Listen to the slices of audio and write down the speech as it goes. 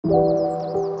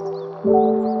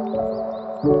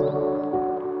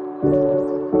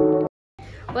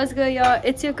What's good, y'all?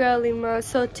 It's your girl Lima.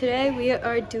 So today we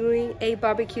are doing a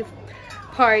barbecue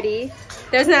party.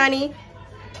 There's Nani.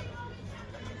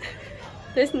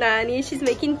 There's Nani. She's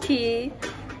making tea.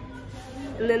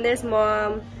 And then there's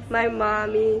Mom, my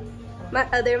mommy, my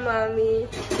other mommy,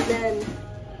 and then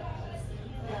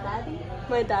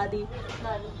my daddy.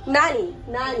 Nani.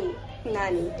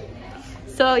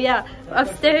 So yeah,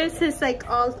 upstairs is like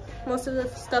most of the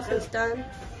stuff is done.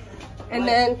 And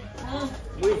then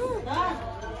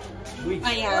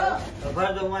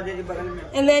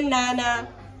and then Nana.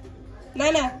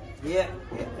 Yeah.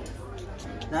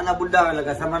 Nana Buddha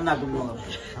laga samanna tumo.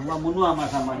 Amma munu ama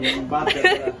sama yang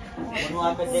bape.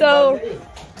 So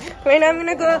right now I'm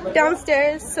gonna go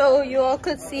downstairs so you all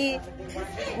could see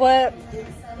what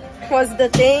was the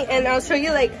thing, and I'll show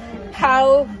you like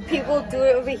how people do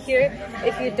it over here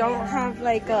if you don't have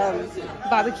like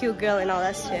barbecue grill and all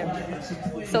that shit.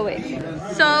 So wait.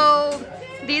 So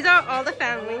these are all the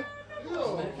family.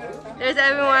 There's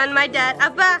everyone. My dad,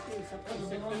 Abba,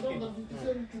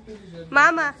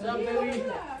 Mama,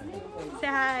 say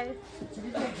hi.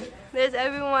 There's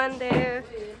everyone there.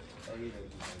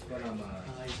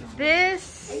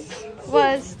 This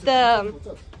was the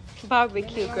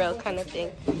barbecue grill kind of thing.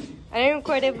 I didn't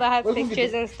record it, but I have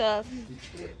pictures and stuff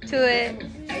to it.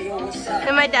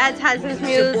 And my dad has his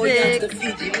music.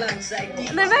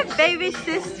 And then my baby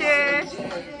sister.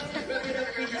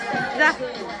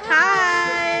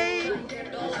 Hi.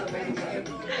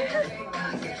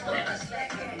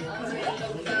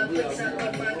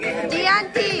 The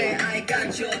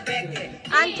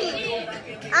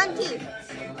auntie.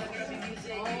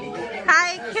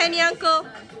 Hi, Kenny uncle.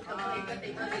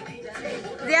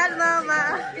 There's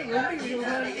Mama.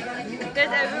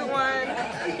 There's everyone.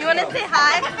 You want to say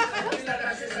hi?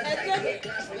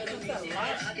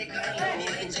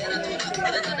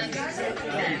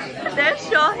 There's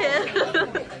Shohil.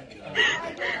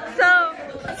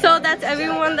 So that's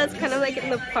everyone that's kind of like in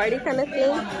the party kind of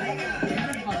thing.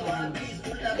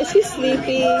 Is she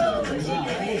sleepy?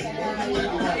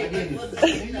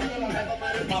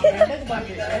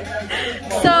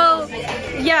 So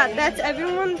yeah, that's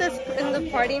everyone that's in the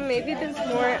party. Maybe there's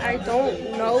more, I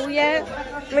don't know yet.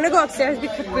 I'm gonna go upstairs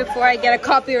before I get a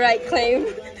copyright claim.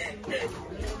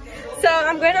 So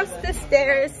I'm going up the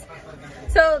stairs.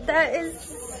 So that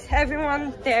is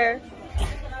everyone there.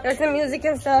 There's the music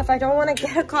and stuff. I don't want to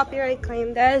get a copyright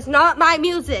claim. That is not my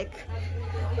music.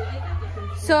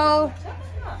 So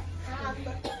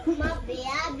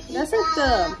that's like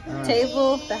the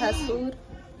table that has food.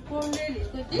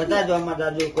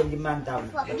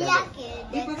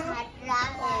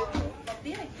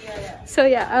 So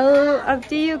yeah, I'll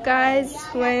update you guys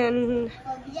when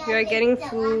we are getting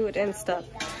food and stuff.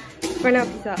 For now,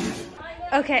 peace out.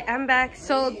 Okay, I'm back.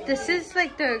 So this is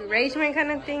like the arrangement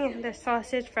kind of thing. There's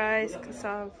sausage, fries,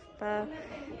 cassava,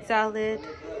 salad,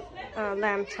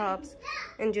 lamb chops,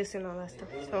 and juice and all that stuff.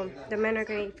 So the men are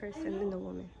gonna eat first, and then the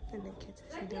woman, and then kids,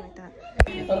 something like that.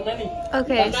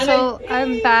 Okay, so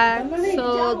I'm back.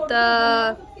 So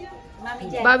the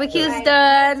barbecue's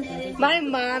done. My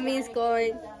mommy's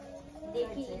going.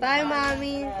 Bye,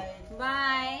 mommy.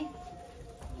 Bye.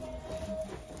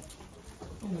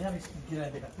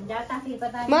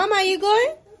 Mom, are you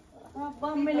going?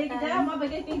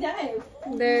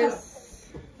 There's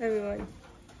everyone.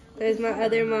 There's my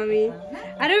other mommy.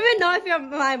 I don't even know if you're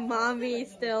my mommy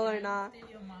still or not.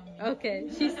 Okay,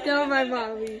 she's still my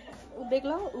mommy.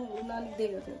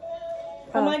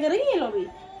 Hurry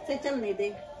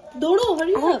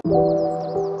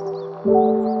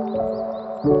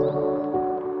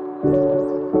up.